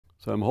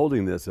So I'm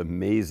holding this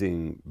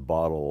amazing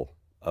bottle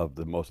of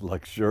the most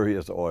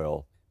luxurious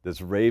oil that's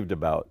raved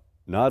about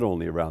not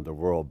only around the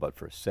world, but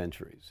for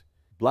centuries.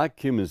 Black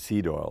cumin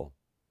seed oil,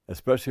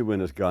 especially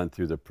when it's gone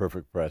through the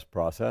perfect press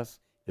process,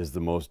 is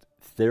the most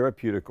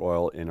therapeutic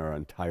oil in our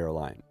entire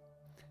line.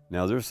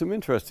 Now, there's some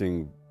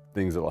interesting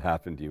things that will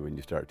happen to you when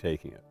you start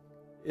taking it.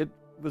 It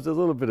was a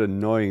little bit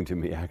annoying to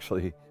me,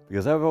 actually,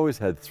 because I've always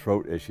had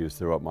throat issues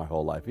throughout my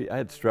whole life. I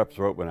had strep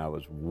throat when I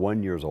was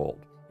 1 year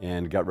old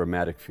and got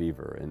rheumatic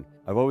fever, and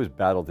I've always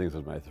battled things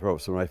with my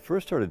throat. So when I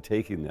first started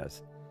taking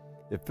this,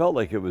 it felt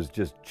like it was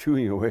just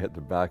chewing away at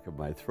the back of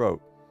my throat,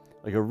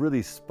 like a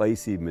really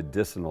spicy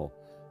medicinal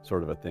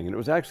sort of a thing, and it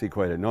was actually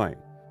quite annoying.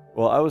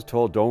 Well, I was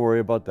told, don't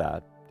worry about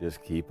that,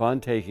 just keep on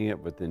taking it.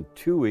 Within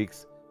 2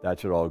 weeks, that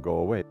should all go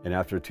away. And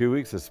after 2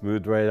 weeks, it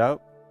smoothed right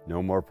out,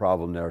 no more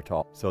problem there at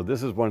all. So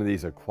this is one of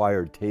these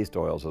acquired taste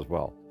oils as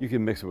well. You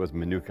can mix it with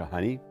Manuka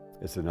honey.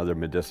 It's another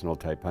medicinal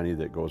type honey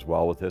that goes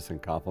well with this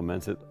and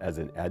complements it as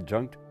an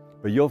adjunct,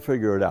 but you'll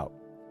figure it out.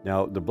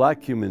 Now, the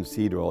black cumin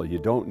seed oil, you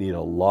don't need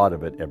a lot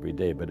of it every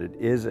day, but it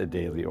is a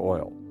daily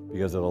oil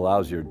because it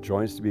allows your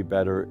joints to be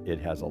better. It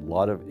has a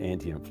lot of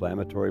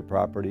anti-inflammatory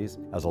properties,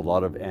 has a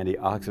lot of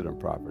antioxidant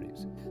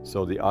properties.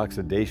 So the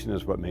oxidation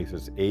is what makes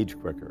us age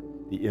quicker.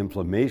 The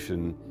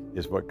inflammation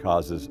is what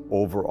causes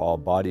overall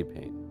body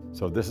pain.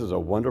 So this is a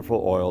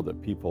wonderful oil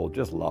that people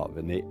just love,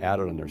 and they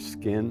add it on their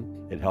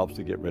skin. It helps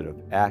to get rid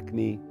of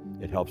acne.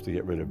 It helps to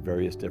get rid of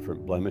various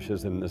different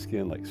blemishes in the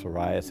skin like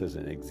psoriasis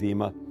and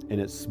eczema, and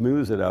it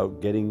smooths it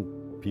out, getting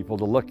people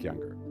to look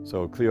younger.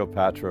 So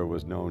Cleopatra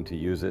was known to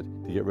use it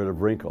to get rid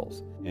of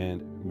wrinkles,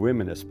 and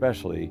women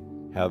especially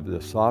have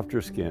the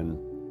softer skin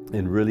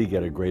and really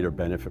get a greater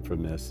benefit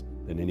from this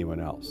than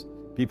anyone else.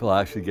 People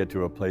actually get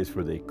to a place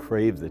where they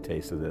crave the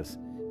taste of this,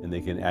 and they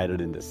can add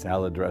it into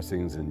salad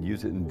dressings and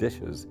use it in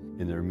dishes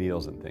in their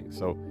meals and things.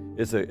 So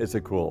it's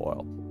a cool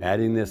oil.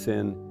 Adding this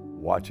in,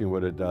 watching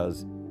what it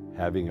does,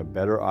 having a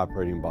better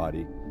operating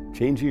body,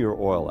 changing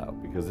your oil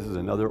out, because this is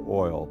another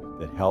oil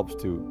that helps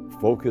to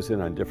focus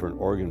in on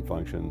different organ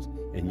functions,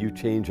 and you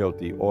change out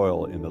the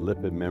oil in the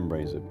lipid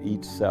membranes of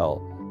each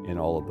cell in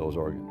all of those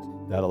organs.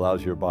 That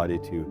allows your body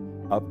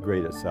to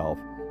upgrade itself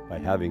by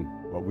having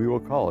what we will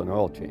call an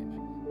oil change.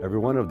 Every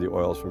one of the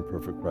oils from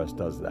Perfect Press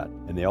does that,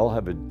 and they all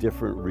have a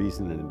different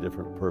reason and a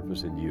different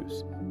purpose and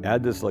use.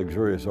 Add this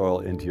luxurious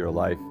oil into your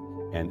life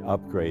and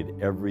upgrade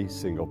every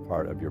single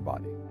part of your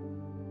body.